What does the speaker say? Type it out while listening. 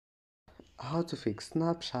How to fix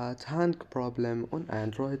Snapchat hang problem on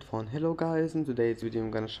Android phone. Hello guys, in today's video I'm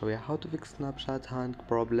gonna show you how to fix Snapchat hang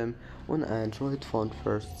problem on Android phone.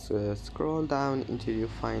 First scroll down until you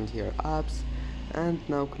find here apps, and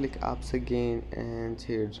now click apps again, and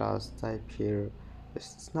here just type here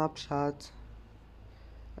Snapchat,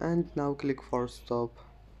 and now click force stop,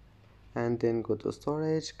 and then go to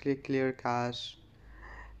storage, click clear cache,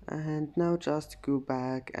 and now just go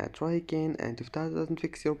back and try again, and if that doesn't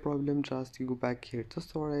fix your problem, just go back here to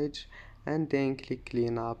storage and then click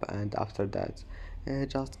clean up, and after that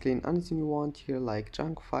just clean anything you want here like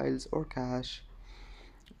junk files or cache,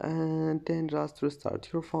 and then just restart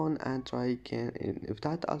your phone and try again. And if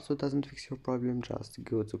that also doesn't fix your problem, just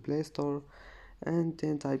go to Play Store and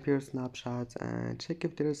then type your Snapchat and check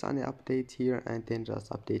if there is any update here, and then just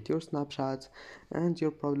update your Snapchat and your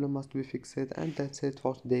problem must be fixed. And that's it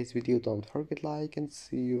for today's video. Don't forget like and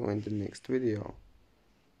see you in the next video.